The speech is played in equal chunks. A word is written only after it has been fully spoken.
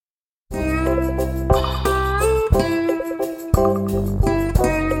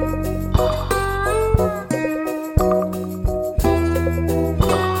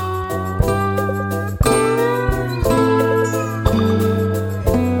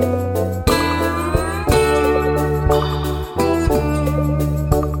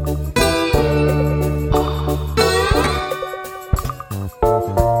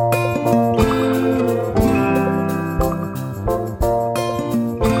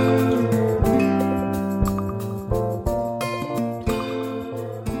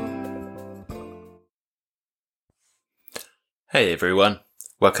Hey everyone,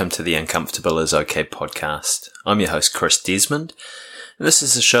 welcome to the Uncomfortable is Okay podcast. I'm your host Chris Desmond. This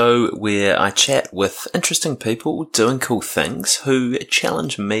is a show where I chat with interesting people doing cool things who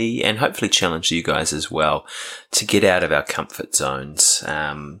challenge me and hopefully challenge you guys as well to get out of our comfort zones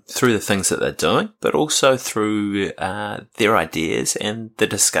through the things that they're doing, but also through their ideas and the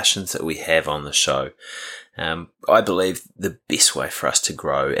discussions that we have on the show. I believe the best way for us to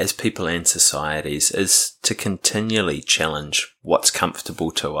grow as people and societies is to continually challenge what's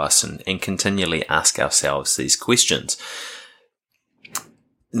comfortable to us and continually ask ourselves these questions.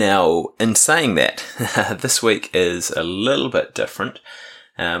 Now, in saying that, this week is a little bit different.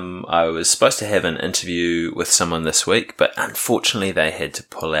 I was supposed to have an interview with someone this week, but unfortunately they had to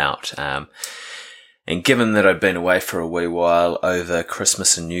pull out. And given that I've been away for a wee while over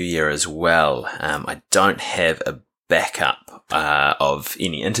Christmas and New Year as well, I don't have a backup of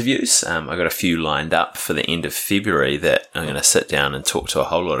any interviews. I've got a few lined up for the end of February that I'm going to sit down and talk to a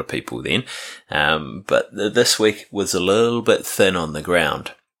whole lot of people then. But this week was a little bit thin on the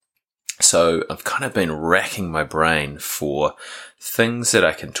ground. So I've kind of been racking my brain for things that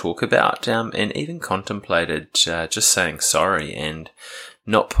I can talk about and even contemplated just saying sorry and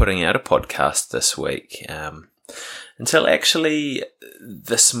not putting out a podcast this week until actually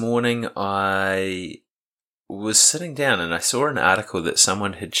this morning I was sitting down and I saw an article that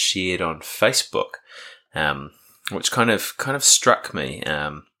someone had shared on Facebook, which kind of struck me.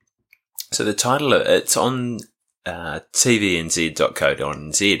 So the title of it's on tvnz.co.nz,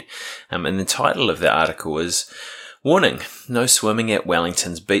 and the title of the article is "Warning: No swimming at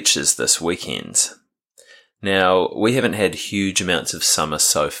Wellington's beaches this weekend." Now, we haven't had huge amounts of summer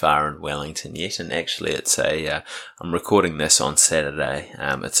so far in Wellington yet, and actually I'm recording this on Saturday.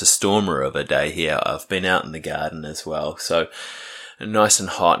 It's a stormer of a day here. I've been out in the garden as well, so nice and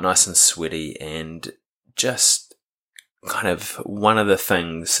hot, nice and sweaty, and just kind of one of the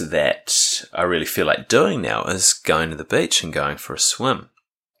things that I really feel like doing now is going to the beach and going for a swim.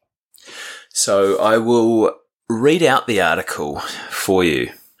 So I will read out the article for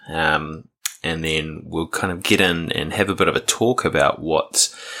you, and then we'll kind of get in and have a bit of a talk about what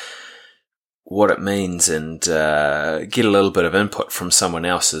it means and get a little bit of input from someone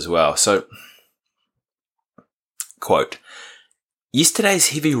else as well. So, quote, "Yesterday's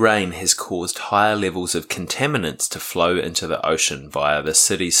heavy rain has caused higher levels of contaminants to flow into the ocean via the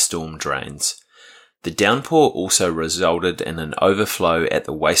city's storm drains. The downpour also resulted in an overflow at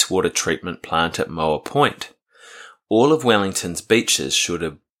the wastewater treatment plant at Moa Point. All of Wellington's beaches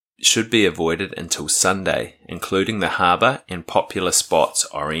should be avoided until Sunday, including the harbour and popular spots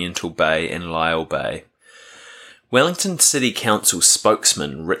Oriental Bay and Lyall Bay." Wellington City Council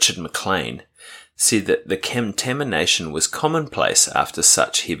spokesman Richard McLean said that the contamination was commonplace after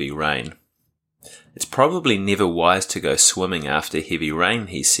such heavy rain. "It's probably never wise to go swimming after heavy rain,"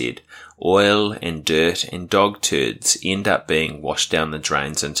 he said. "Oil and dirt and dog turds end up being washed down the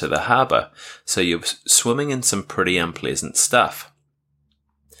drains into the harbour, so you're swimming in some pretty unpleasant stuff.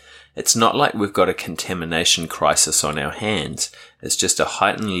 It's not like we've got a contamination crisis on our hands. It's just a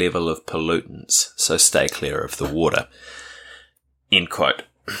heightened level of pollutants, so stay clear of the water." End quote.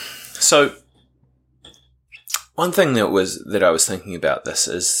 So, one thing that I was thinking about this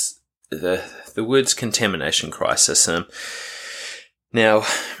is the words contamination crisis. Now,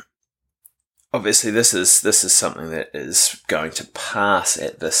 obviously, this is something that is going to pass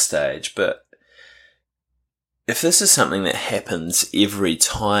at this stage, but if this is something that happens every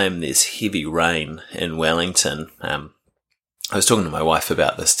time there's heavy rain in Wellington, I was talking to my wife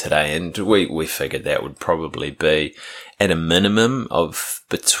about this today, and we figured that would probably be at a minimum of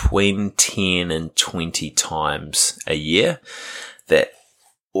between 10 and 20 times a year that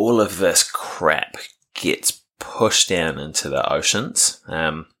all of this crap gets pushed down into the oceans.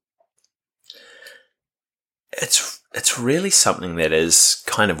 It's really something that is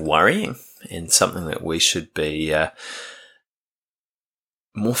kind of worrying, and something that we should be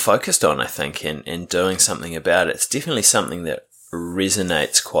more focused on, I think, and doing something about it. It's definitely something that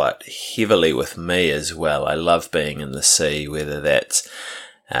resonates quite heavily with me as well. I love being in the sea, whether that's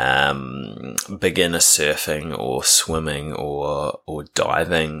beginner surfing or swimming or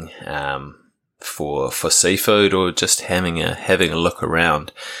diving for seafood, or just having a look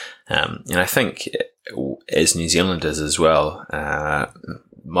around. And I think as New Zealanders as well,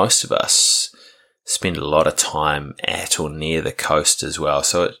 most of us spend a lot of time at or near the coast as well,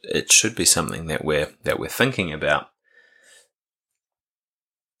 so it should be something that we're thinking about.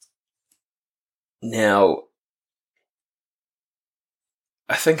 Now,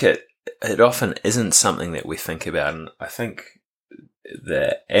 I think it often isn't something that we think about, and I think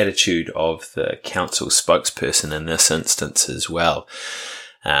the attitude of the council spokesperson in this instance as well.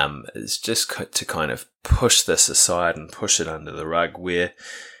 Is just to kind of push this aside and push it under the rug, where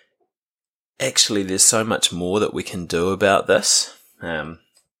actually there's so much more that we can do about this,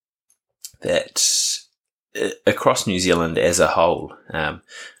 that across New Zealand as a whole,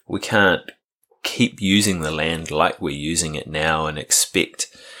 we can't keep using the land like we're using it now and expect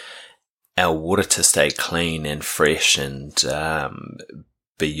our water to stay clean and fresh and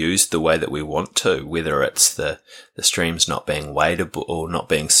be used the way that we want to, whether it's the streams not being wadable or not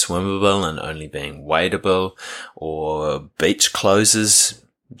being swimmable and only being wadable, or beach closures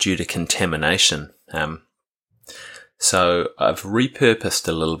due to contamination. So I've repurposed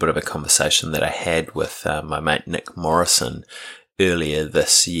a little bit of a conversation that I had with my mate Nick Morrison earlier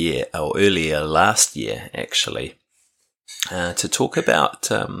last year actually, to talk about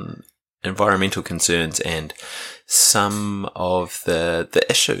environmental concerns and some of the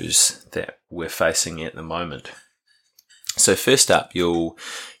issues that we're facing at the moment. So first up, you'll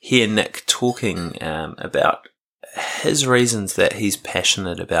hear Nick talking about his reasons that he's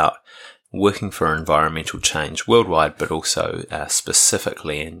passionate about working for environmental change worldwide, but also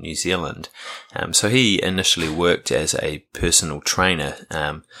specifically in New Zealand. So he initially worked as a personal trainer,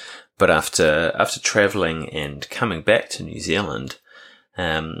 but after travelling and coming back to New Zealand,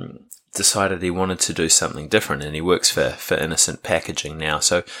 decided he wanted to do something different, and he works for Innocent Packaging now.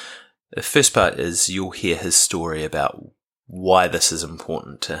 So the first part is you'll hear his story about why this is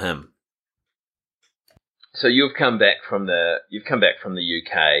important to him. So you've come back from the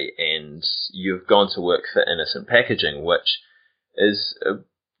UK and you've gone to work for Innocent Packaging, which is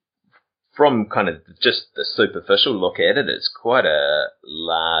from kind of just the superficial look at it, it's quite a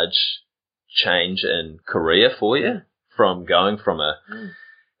large change in career for you, from going from a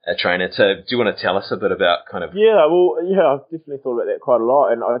trainer to. Do you want to tell us a bit about kind of? Yeah, well, I've definitely thought about that quite a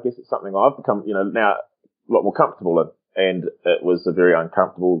lot, and I guess it's something I've become, now a lot more comfortable in. And it was a very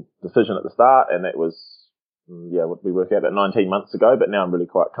uncomfortable decision at the start, and that was, what we worked out about 19 months ago, but now I'm really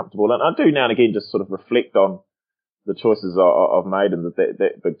quite comfortable. And I do now and again just sort of reflect on the choices I've made and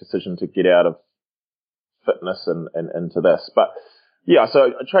that big decision to get out of fitness and into this. But yeah,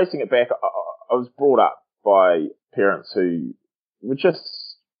 so tracing it back, I was brought up by parents who were just,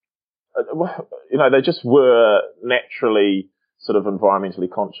 they just were naturally sort of environmentally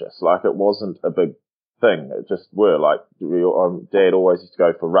conscious. Like, it wasn't a big thing. It just were like, Dad always used to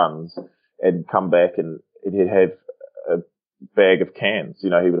go for runs and come back and he'd have a bag of cans, he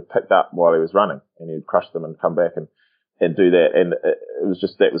would have picked up while he was running, and he'd crush them and come back and do that. And it was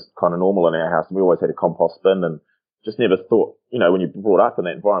just, that was kind of normal in our house. And we always had a compost bin, and just never thought, when you're brought up in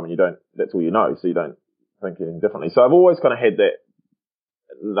that environment, that's all you know, so you don't think anything differently. So I've always kind of had that,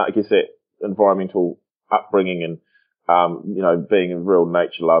 I guess, that environmental upbringing, and being a real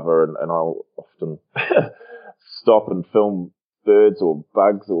nature lover, and I'll often stop and film birds or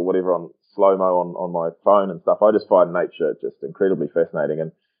bugs or whatever on slow-mo on my phone and stuff. I just find nature just incredibly fascinating.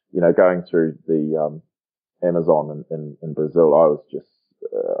 And, going through the Amazon in Brazil, I was just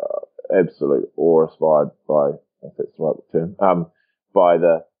absolutely awe-inspired by, if that's the right term, by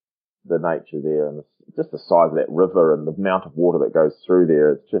the nature there, and just the size of that river and the amount of water that goes through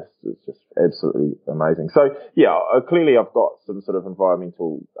there. It's just absolutely amazing. So yeah, clearly I've got some sort of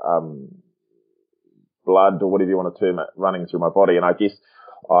environmental blood, or whatever you want to term it, running through my body. And I guess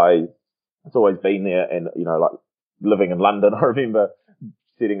it's always been there. And like living in London, I remember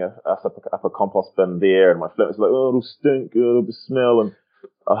setting us up a compost bin there, and my flat was like, oh, it'll stink, it'll smell, and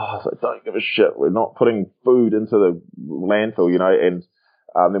I was like, don't give a shit, we're not putting food into the landfill,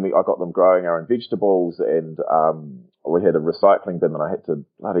 and then I got them growing our own vegetables, and we had a recycling bin, and I had to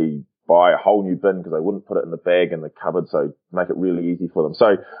bloody buy a whole new bin because they wouldn't put it in the bag in the cupboard, so make it really easy for them.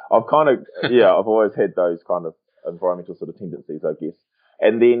 So I've kind of, I've always had those kind of environmental sort of tendencies, I guess.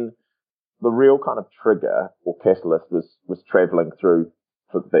 And then the real kind of trigger or catalyst was traveling through,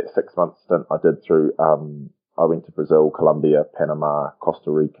 for that 6-month stint I did through, I went to Brazil, Colombia, Panama, Costa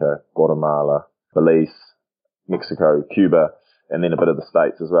Rica, Guatemala, Belize, Mexico, Cuba, and then a bit of the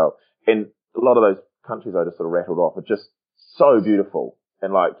States as well. And a lot of those countries I just sort of rattled off are just so beautiful.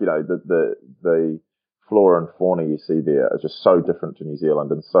 And like, the flora and fauna you see there are just so different to New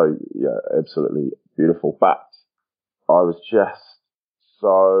Zealand, and so, absolutely beautiful. But I was just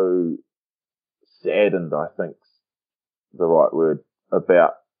so saddened, I think's the right word,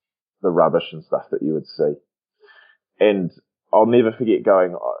 about the rubbish and stuff that you would see. And I'll never forget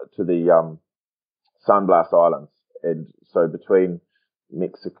going to the Sunblast Islands. And so between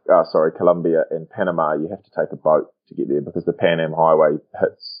Colombia and Panama, you have to take a boat to get there, because the Pan Am Highway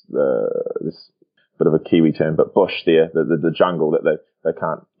hits this bit of a Kiwi term, but bush there, the jungle that they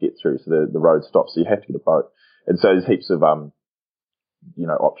can't get through. So the road stops. So you have to get a boat. And so there's heaps of,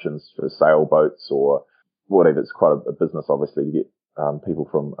 options for sailboats or whatever. It's quite a business, obviously, to get, people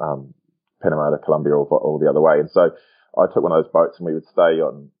from, Panama to Colombia or the other way. And so I took one of those boats and we would stay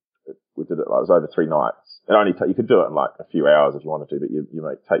on, we did it, it was over 3 nights. It only you could do it in like a few hours if you wanted to, but you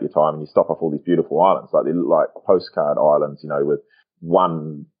take your time and you stop off all these beautiful islands. Like they look like postcard islands, with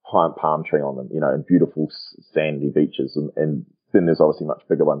one palm tree on them, and beautiful sandy beaches. And then there's obviously much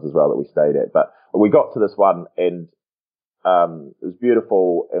bigger ones as well that we stayed at. But we got to this one and, it was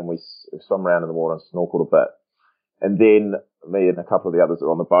beautiful and we swam around in the water and snorkeled a bit. And then me and a couple of the others that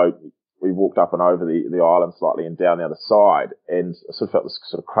were on the boat, we walked up and over the island slightly and down the other side, and I sort of felt this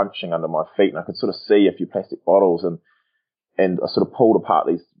sort of crunching under my feet, and I could sort of see a few plastic bottles, and I sort of pulled apart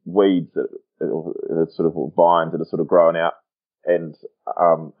these weeds that sort of vines that are sort of growing out, and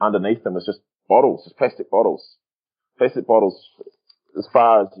underneath them was just bottles, just plastic bottles as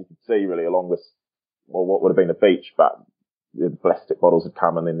far as you could see really along this, or what would have been a beach, but the plastic bottles had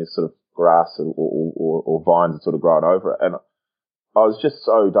come, and then this sort of grass or vines had sort of grown over it, and I was just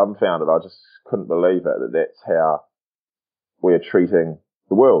so dumbfounded. I just couldn't believe it, that that's how we're treating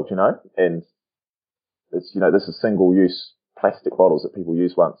the world, and it's, this is single-use plastic bottles that people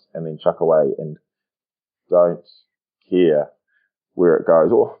use once and then chuck away and don't care where it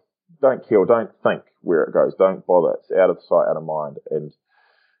goes, or don't care or don't think where it goes. Don't bother. It's out of sight, out of mind. And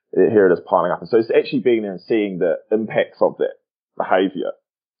here it is piling up. And so it's actually being there and seeing the impacts of that behaviour.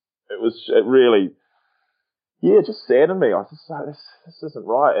 It really, it just saddened me. I was just like, this isn't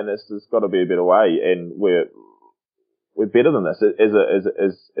right, and there's got to be a better way, and we're better than this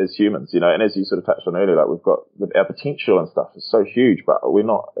as humans, And as you sort of touched on earlier, like we've got our potential and stuff is so huge, but we're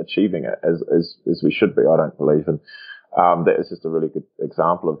not achieving it as we should be. I don't believe, and that is just a really good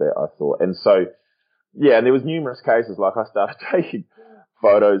example of that, I thought. And so, and there was numerous cases. Like I started taking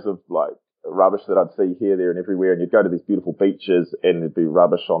photos of like rubbish that I'd see here, there, and everywhere, and you'd go to these beautiful beaches and there'd be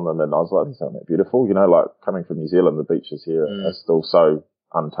rubbish on them, and I was like, these aren't that beautiful, like coming from New Zealand, the beaches here are still so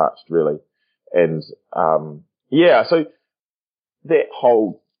untouched, really. And so that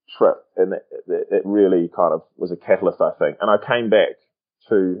whole trip, and it really kind of was a catalyst, I think. And I came back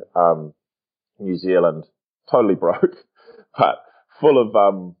to New Zealand totally broke, but full of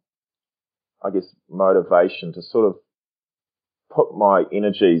I guess motivation to sort of put my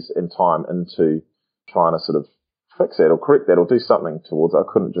energies and time into trying to sort of fix that or correct that or do something towards it. I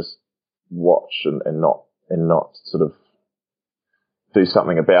couldn't just watch and not sort of do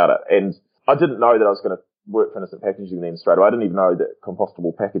something about it. And I didn't know that I was going to work for Innocent Packaging then straight away. I didn't even know that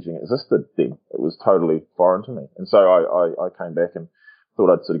compostable packaging existed then. It was totally foreign to me. And so I came back and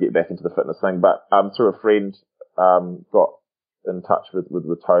thought I'd sort of get back into the fitness thing. But through a friend, got in touch with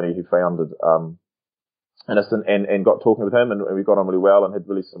Tony, who founded Innocent, and got talking with him, and we got on really well and had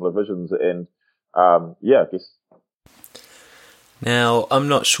really similar visions. And I guess. Now, I'm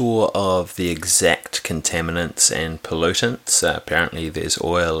not sure of the exact contaminants and pollutants. Apparently there's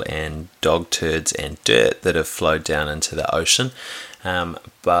oil and dog turds and dirt that have flowed down into the ocean,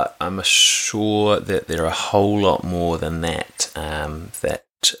 but I'm sure that there are a whole lot more than that, that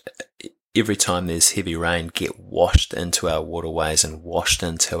every time there's heavy rain get washed into our waterways and washed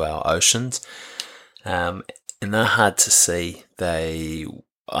into our oceans. And they're hard to see.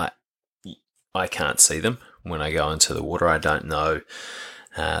 I can't see them when I go into the water. I don't know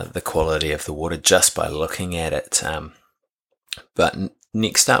the quality of the water just by looking at it. But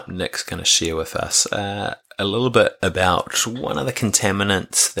next up, Nick's going to share with us a little bit about one of the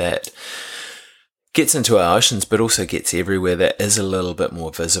contaminants that gets into our oceans but also gets everywhere that is a little bit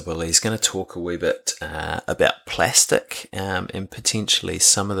more visible. He's going to talk a wee bit about plastic and potentially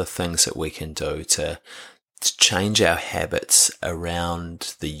some of the things that we can do to change our habits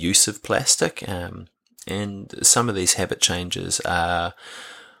around the use of plastic. And some of these habit changes are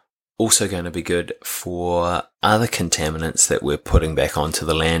also going to be good for other contaminants that we're putting back onto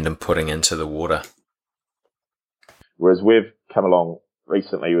the land and putting into the water. Whereas we've come along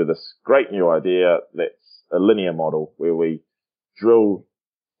recently with this great new idea that's a linear model where we drill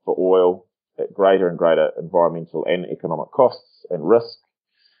for oil at greater and greater environmental and economic costs and risk,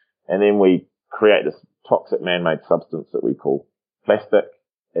 and then we create this toxic man-made substance that we call plastic,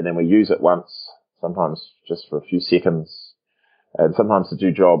 and then we use it once, sometimes just for a few seconds, and sometimes to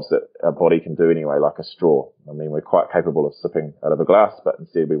do jobs that our body can do anyway, like a straw. I mean, we're quite capable of sipping out of a glass, but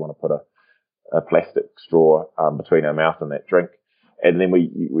instead we want to put a plastic straw between our mouth and that drink, and then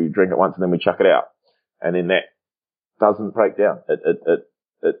we drink it once and then we chuck it out, and then that doesn't break down.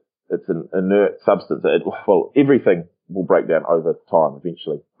 It's an inert substance. Everything will break down over time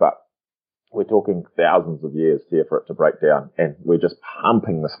eventually, but we're talking thousands of years here for it to break down, and we're just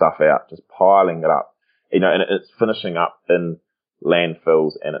pumping the stuff out, just piling it up, and it's finishing up in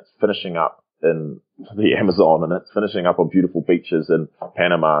landfills, and it's finishing up in the Amazon, and it's finishing up on beautiful beaches in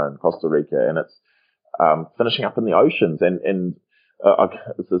Panama and Costa Rica, and it's finishing up in the oceans. And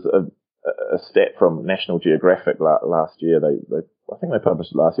this is a stat from National Geographic last year. I think they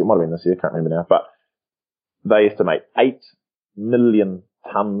published it last year. It might have been this year, can't remember now. But they estimate 8 million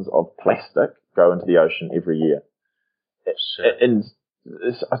tons of plastic go into the ocean every year. And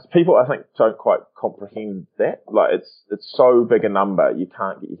people, I think, don't quite comprehend that. Like, it's so big a number, you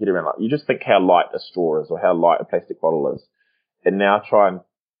can't get your head around. Like, you just think how light a straw is, or how light a plastic bottle is, and now try and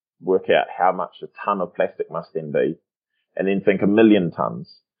work out how much a ton of plastic must then be, and then think 1 million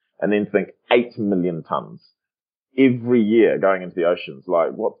tons, and then think 8 million tons every year going into the oceans.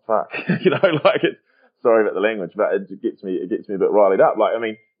 Like, what the fuck? Like, it's, sorry about the language, but it gets me a bit riled up. Like, I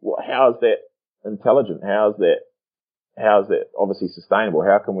mean, how is that intelligent? How is that obviously sustainable?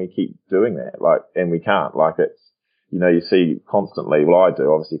 How can we keep doing that? Like, and we can't. Like, it's, you see constantly, well, I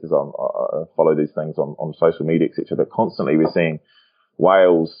do, obviously, because I follow these things on social media, etc., but constantly we're seeing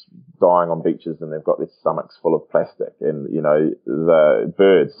whales dying on beaches, and they've got their stomachs full of plastic. And, the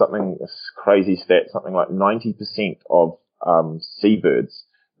birds, something crazy stat, something like 90% of seabirds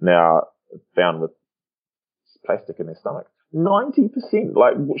now found with plastic in their stomach. 90%.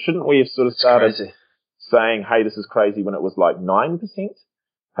 Like, shouldn't we have sort of started saying, hey, this is crazy, when it was like 9%?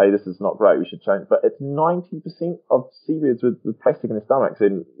 Hey, this is not great, we should change. But it's 90% of seabirds with plastic in their stomachs.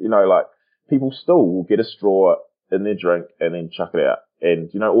 And, like, people still will get a straw in their drink and then chuck it out. And,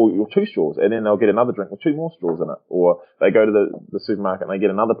 or 2 straws, and then they'll get another drink with 2 more straws in it. Or they go to the supermarket and they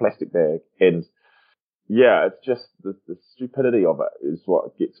get another plastic bag. And yeah, it's just the stupidity of it is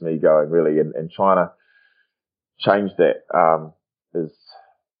what gets me going, really. And trying to change that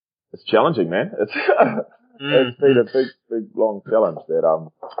is challenging, man. It's been a big long challenge that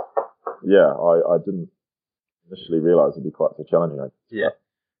I didn't initially realise it'd be quite so challenging. Yeah,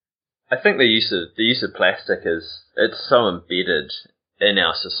 I think the use of plastic it's so embedded in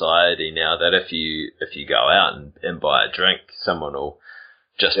our society now that if you go out and buy a drink, someone will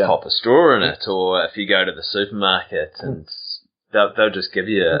just pop a straw in it, or if you go to the supermarket and they'll just give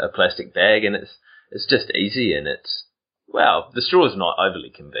you a plastic bag, and it's just easy, and the straw is not overly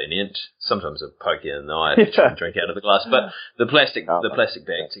convenient. Sometimes it'll poke you in the eye if you try and drink out of the glass, but the plastic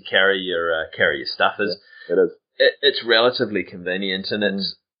bag to carry your stuff it's relatively convenient, and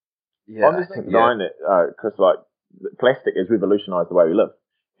it's I'm just denying it, Chris. Like, plastic has revolutionised the way we live,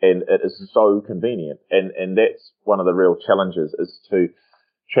 and it is so convenient, and that's one of the real challenges, is to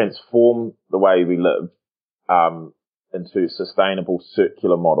transform the way we live into a sustainable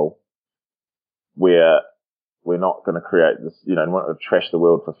circular model where we're not going to create this, and we're not going to trash the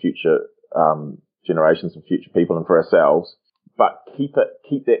world for future generations and future people and for ourselves, but keep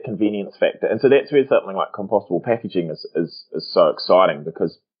that convenience factor. And so that's where something like compostable packaging is so exciting,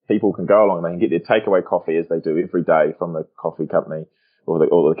 because people can go along and they can get their takeaway coffee, as they do every day, from the coffee company or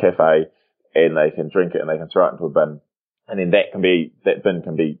the cafe, and they can drink it and they can throw it into a bin. And then that bin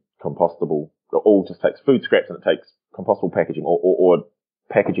can be compostable. It all just takes food scraps, and it takes compostable packaging or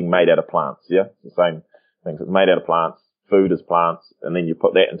packaging made out of plants. Yeah, it's the same thing. It's made out of plants. Food is plants, and then you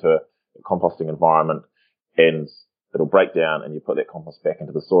put that into a composting environment, and it'll break down, and you put that compost back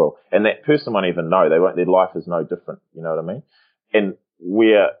into the soil. And that person won't even know. Their life is no different. You know what I mean? And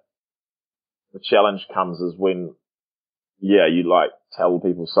where the challenge comes is when, you like tell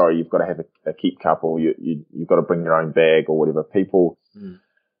people, sorry, you've got to have a keep cup, or you've got to bring your own bag or whatever. People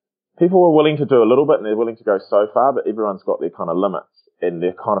are willing to do a little bit, and they're willing to go so far, but everyone's got their kind of limits, and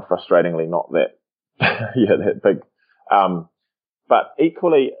they're kind of frustratingly not that, that big. But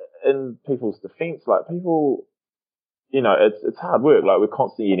equally, in people's defense, like, people, it's hard work. Like, we're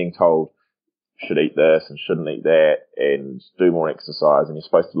constantly getting told, should eat this and shouldn't eat that, and do more exercise, and you're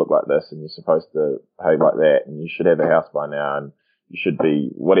supposed to look like this, and you're supposed to behave like that, and you should have a house by now, and you should be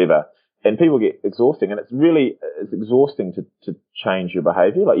whatever. And people get exhausting, and it's exhausting to change your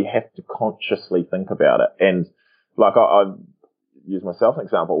behavior. Like, you have to consciously think about it. And like, I use myself as an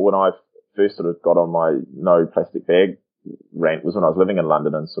example. When I first sort of got on my no plastic bag rant was when I was living in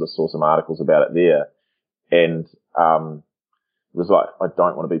London, and sort of saw some articles about it there. And, it was like, I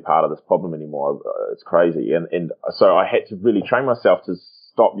don't want to be part of this problem anymore. It's crazy. And so I had to really train myself to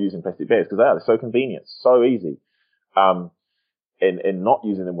stop using plastic bags, because they're so convenient, so easy. And not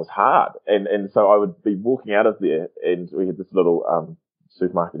using them was hard. And so I would be walking out of there, and we had this little,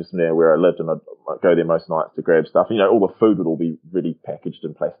 supermarket just near where I lived, and I'd go there most nights to grab stuff. All the food would all be really packaged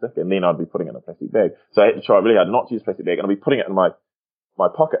in plastic, and then I'd be putting it in a plastic bag. So I had to try really hard not to use plastic bag, and I'd be putting it in my my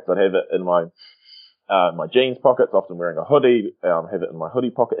pockets. I'd have it in my jeans pockets, often wearing a hoodie, have it in my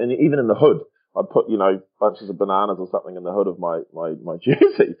hoodie pocket, and even in the hood, I'd put, bunches of bananas or something in the hood of my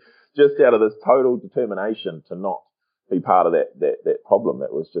jersey, just out of this total determination to not be part of that problem.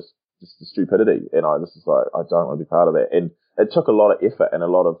 That was just the stupidity. And I just was like, I don't want to be part of that. And it took a lot of effort and a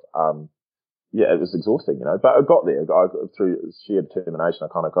lot of, it was exhausting, but I got there. Through sheer determination, I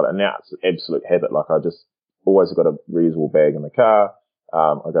kind of got it. And now it's an absolute habit. Like I just always got a reusable bag in the car.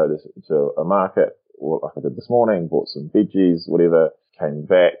 I go to a market, or like I did this morning, bought some veggies, whatever, came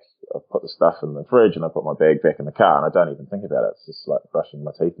back, I put the stuff in the fridge and I put my bag back in the car and I don't even think about it. It's just like brushing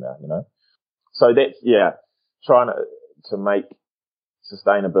my teeth now, So that's, trying to make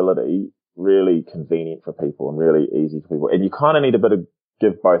sustainability really convenient for people and really easy for people. And you kind of need a bit of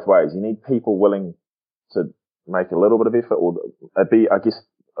give both ways. You need people willing to make a little bit of effort or be, I guess,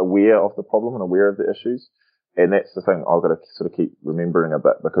 aware of the problem and aware of the issues. And that's the thing I've got to sort of keep remembering a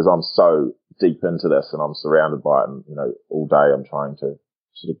bit, because I'm so deep into this and I'm surrounded by it, and all day I'm trying to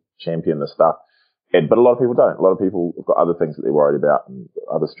sort of champion this stuff. But a lot of people don't. A lot of people have got other things that they're worried about and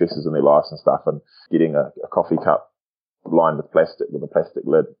other stresses in their lives and stuff. And getting a coffee cup lined with plastic, with a plastic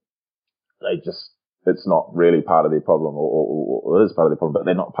lid, it's not really part of their problem, or it is part of their problem, but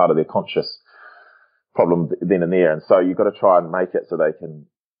they're not part of their conscious problem then and there. And so you've got to try and make it so they can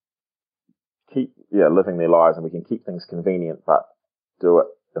keep living their lives, and we can keep things convenient, but do it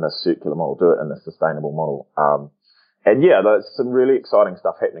in a circular model, do it in a sustainable model. There's some really exciting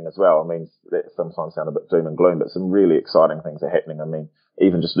stuff happening as well. I mean, that sometimes sound a bit doom and gloom, but some really exciting things are happening. I mean,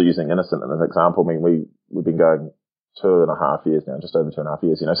 even just using Innocent as an example, I mean, we've been going 2.5 years now, just over 2.5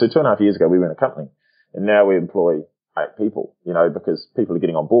 years, So 2.5 years ago, we were in a company, and now we employ 8 people, because people are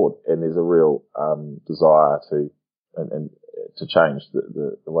getting on board, and there's a real desire to change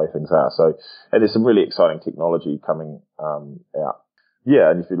the way things are. So, and there's some really exciting technology coming out.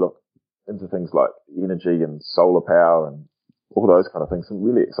 Yeah, and if you look into things like energy and solar power and all those kind of things, some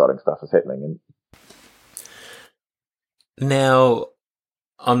really exciting stuff is happening. And now,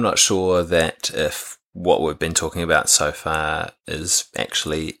 I'm not sure that if what we've been talking about so far is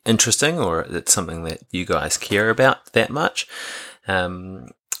actually interesting, or it's something that you guys care about that much.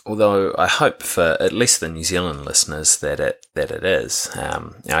 Although I hope for at least the New Zealand listeners that it is,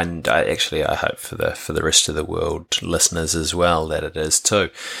 and I hope for the rest of the world listeners as well that it is too.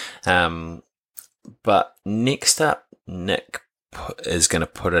 But next up, Nick is going to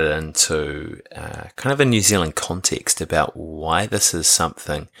put it into kind of a New Zealand context about why this is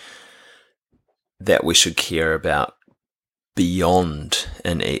something that we should care about beyond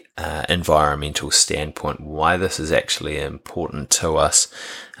an environmental standpoint, why this is actually important to us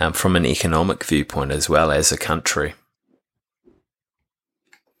from an economic viewpoint as well as a country.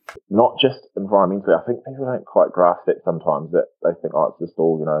 Not just environmentally. I think people don't quite grasp that sometimes, that they think, it's just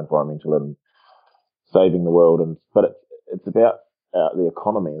all, environmental and saving the world, but it's about the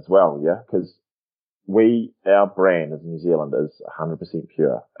economy as well, yeah? Because our brand as New Zealand is 100%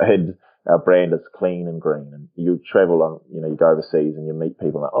 pure, and our brand is clean and green. And you travel on, you go overseas and you meet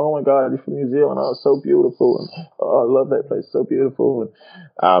people like, oh my God, you're from New Zealand. Oh, it's so beautiful. And I love that place. So beautiful.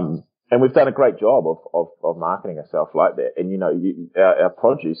 And we've done a great job of marketing ourselves like that. And, our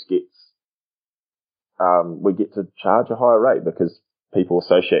produce we get to charge a higher rate because people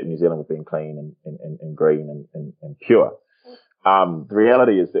associate New Zealand with being clean and green and pure. The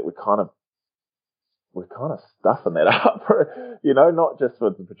reality is that we're kind of stuffing that up, not just for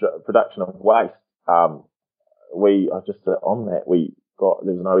the production of waste. We are just on that.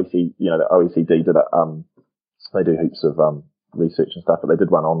 There's an OECD, the OECD did they do heaps of research and stuff, but they did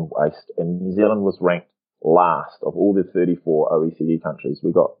one on waste, and New Zealand was ranked last of all the 34 OECD countries.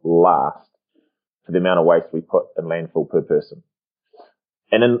 We got last for the amount of waste we put in landfill per person.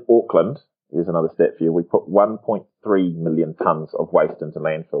 And in Auckland, here's another stat for you, we put 1.3 million tonnes of waste into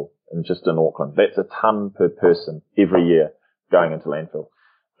landfill, and just in Auckland. That's a tonne per person every year going into landfill.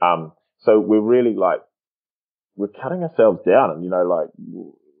 So we're really we're cutting ourselves down, and,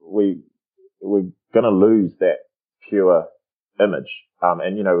 we're going to lose that pure image.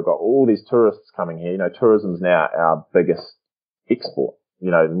 And, we've got all these tourists coming here. Tourism's now our biggest export.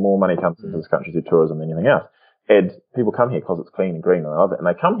 More money comes into this country through tourism than anything else. And people come here because it's clean and green and I love it. And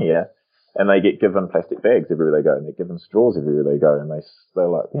they come here and they get given plastic bags everywhere they go, and they're given straws everywhere they go. And they're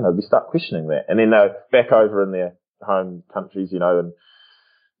like, we start questioning that. And then they're back over in their home countries, in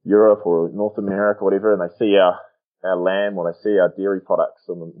Europe or North America or whatever, and they see our lamb, or they see our dairy products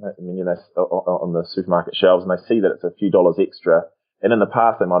on the supermarket shelves, and they see that it's a few dollars extra. And in the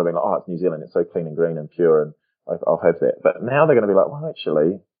past, they might have been like, it's New Zealand, it's so clean and green and pure, and I'll have that. But now they're going to be like, well,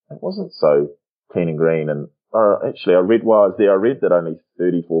 actually, it wasn't so clean and green, and actually, I read while I was there, I read that only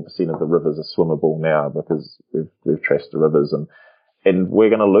 34% of the rivers are swimmable now because we've trashed the rivers, and we're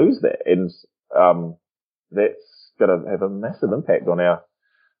going to lose that, and that's going to have a massive impact on our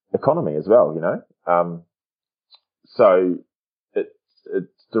economy as well, So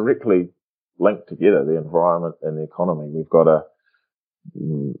it's directly linked together, the environment and the economy. We've got to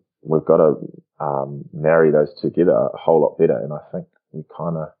marry those together a whole lot better, and I think we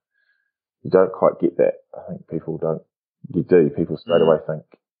don't quite get that. I think people don't. You do. People straight away think,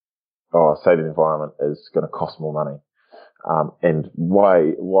 saving the environment is going to cost more money. And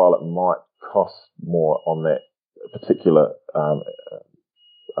while it might cost more on that particular,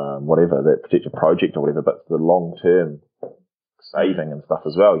 that particular project or whatever, but it's the long-term saving and stuff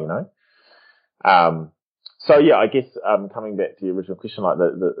as well, So yeah, I guess, coming back to the original question, like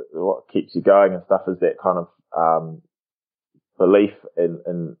the what keeps you going and stuff is that kind of, belief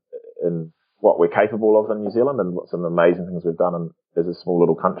in what we're capable of in New Zealand and what some amazing things we've done as a small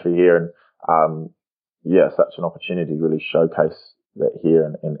little country here, and such an opportunity to really showcase that here,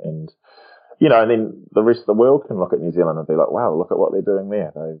 and then the rest of the world can look at New Zealand and be like, wow, look at what they're doing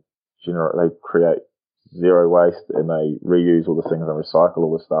there. They create zero waste, and they reuse all the things and recycle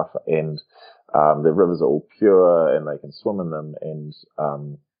all the stuff, and the rivers are all pure and they can swim in them, and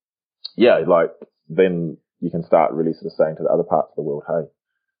then you can start really sort of saying to the other parts of the world, hey,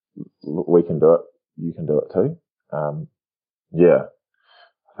 look, we can do it, you can do it too. I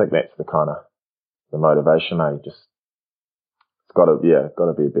think that's the kind of the motivation. Just it's got to be a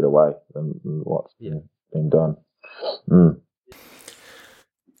better way than what's been done.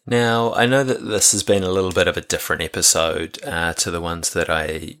 Now, I know that this has been a little bit of a different episode to the ones that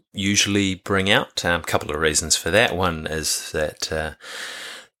I usually bring out. A couple of reasons for that. One is that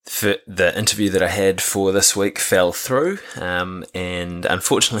the interview that I had for this week fell through, and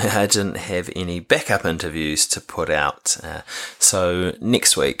unfortunately I didn't have any backup interviews to put out. So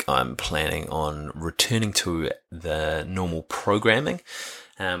next week I'm planning on returning to the normal programming.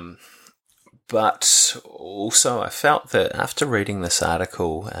 But also I felt that after reading this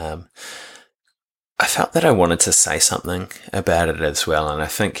article, I felt that I wanted to say something about it as well. And I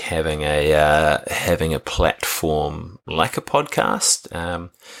think having a platform like a podcast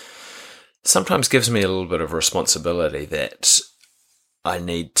sometimes gives me a little bit of responsibility that I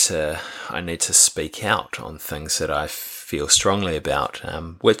need to speak out on things that I feel strongly about,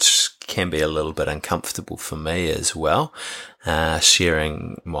 which can be a little bit uncomfortable for me as well,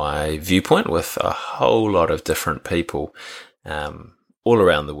 sharing my viewpoint with a whole lot of different people all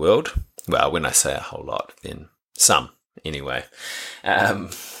around the world. Well, when I say a whole lot, then some anyway.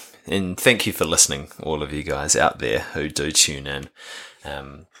 And thank you for listening, all of you guys out there who do tune in.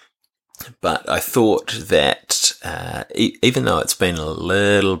 But I thought that even though it's been a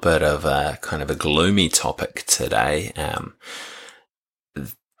little bit of a kind of a gloomy topic today,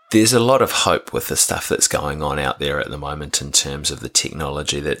 there's a lot of hope with the stuff that's going on out there at the moment in terms of the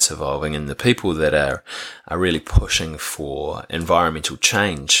technology that's evolving and the people that are really pushing for environmental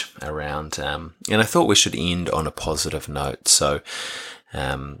change around. And I thought we should end on a positive note. So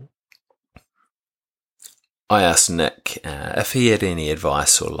I asked Nick if he had any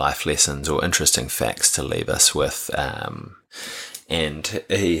advice or life lessons or interesting facts to leave us with, and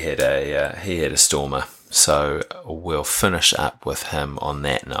he had a stormer. So we'll finish up with him on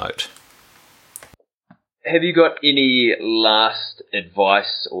that note. Have you got any last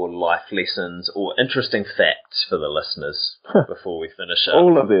advice or life lessons or interesting facts for the listeners before we finish up?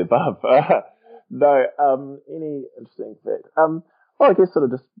 All of the above. No, any interesting facts? Well, I guess sort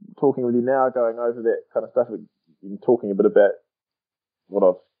of just talking with you now, going over that kind of stuff, and talking a bit about what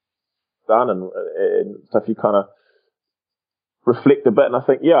I've done and stuff, you kind of reflect a bit. And I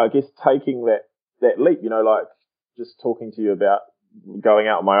think, I guess taking that leap, like just talking to you about going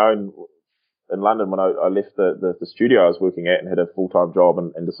out on my own in London when I left the studio I was working at and had a full-time job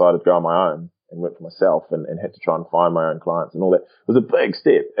and decided to go on my own and work for myself and had to try and find my own clients and all that. It was a big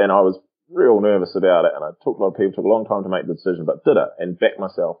step, and I was real nervous about it, and I talked to a lot of people, took a long time to make the decision, but did it and backed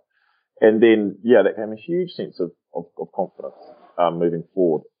myself. And then, that gave me a huge sense of confidence moving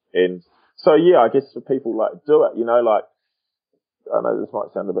forward. And so, I guess for people, like, do it, like, I know this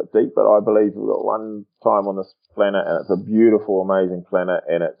might sound a bit deep, but I believe we've got one time on this planet, and it's a beautiful, amazing planet,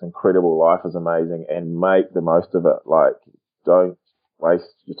 and it's incredible. Life is amazing, and make the most of it. Like, don't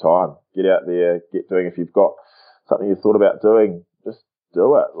waste your time. Get out there, get doing. If you've got something you've thought about doing, just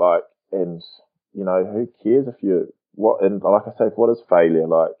do it. Like, and who cares if and like I say, what is failure?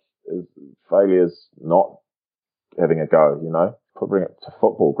 Like, failure is not having a go, Bring it to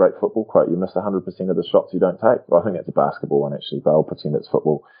football, great football quote, you miss 100% of the shots you don't take. Well, I think that's a basketball one actually, but I'll pretend it's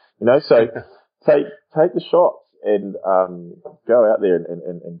football. So take the shots and go out there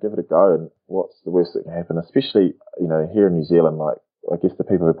and give it a go. And what's the worst that can happen? Especially, here in New Zealand, like, I guess the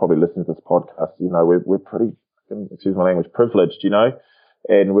people who probably listen to this podcast, we're pretty, excuse my language, privileged,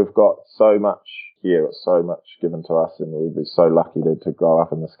 and we've got so much here. It's so much given to us, and we're so lucky to grow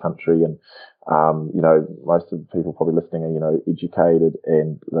up in this country. And, most of the people probably listening are, educated,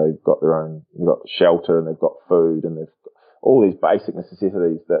 and they've got shelter, and they've got food, and they've got all these basic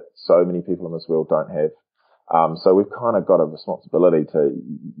necessities that so many people in this world don't have. So we've kind of got a responsibility to,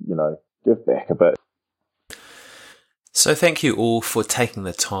 give back a bit. So thank you all for taking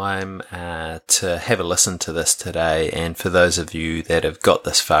the time to have a listen to this today. And for those of you that have got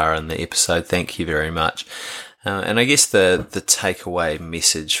this far in the episode, thank you very much. And I guess the takeaway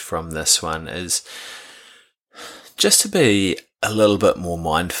message from this one is just to be a little bit more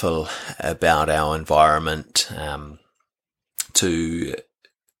mindful about our environment, to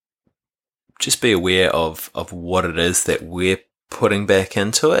just be aware of what it is that we're putting back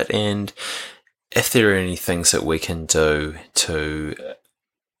into it, and if there are any things that we can do to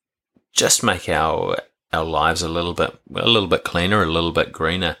just make our lives a little bit cleaner, a little bit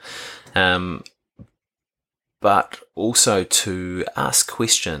greener, but also to ask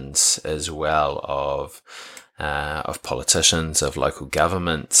questions as well of politicians, of local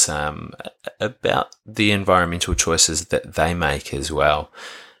governments, about the environmental choices that they make as well.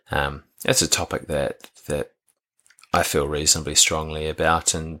 It's a topic that I feel reasonably strongly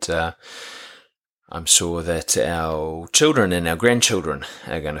about, and I'm sure that our children and our grandchildren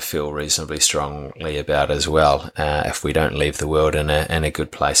are going to feel reasonably strongly about as well, if we don't leave the world in a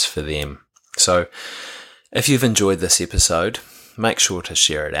good place for them. So if you've enjoyed this episode, make sure to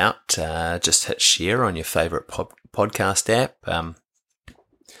share it out. Just hit share on your favourite podcast app.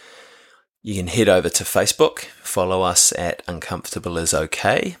 You can head over to Facebook, follow us at Uncomfortable is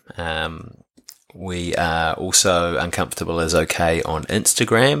Okay. We are also Uncomfortable is Okay on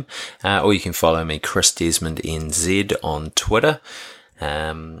Instagram, or you can follow me, Chris Desmond NZ, on Twitter.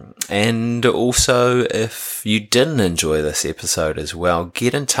 And also, if you didn't enjoy this episode as well,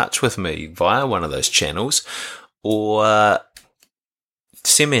 get in touch with me via one of those channels, or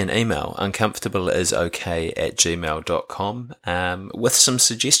send me an email, uncomfortableisokay@gmail.com, with some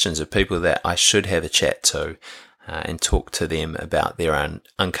suggestions of people that I should have a chat to, and talk to them about their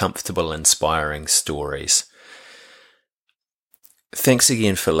uncomfortable, inspiring stories. Thanks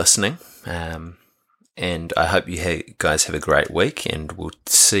again for listening, and I hope you guys have a great week, and we'll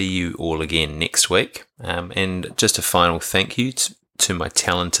see you all again next week. And just a final thank you to my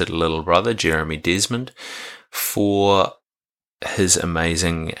talented little brother, Jeremy Desmond, for his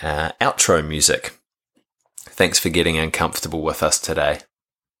amazing outro music. Thanks for getting uncomfortable with us today.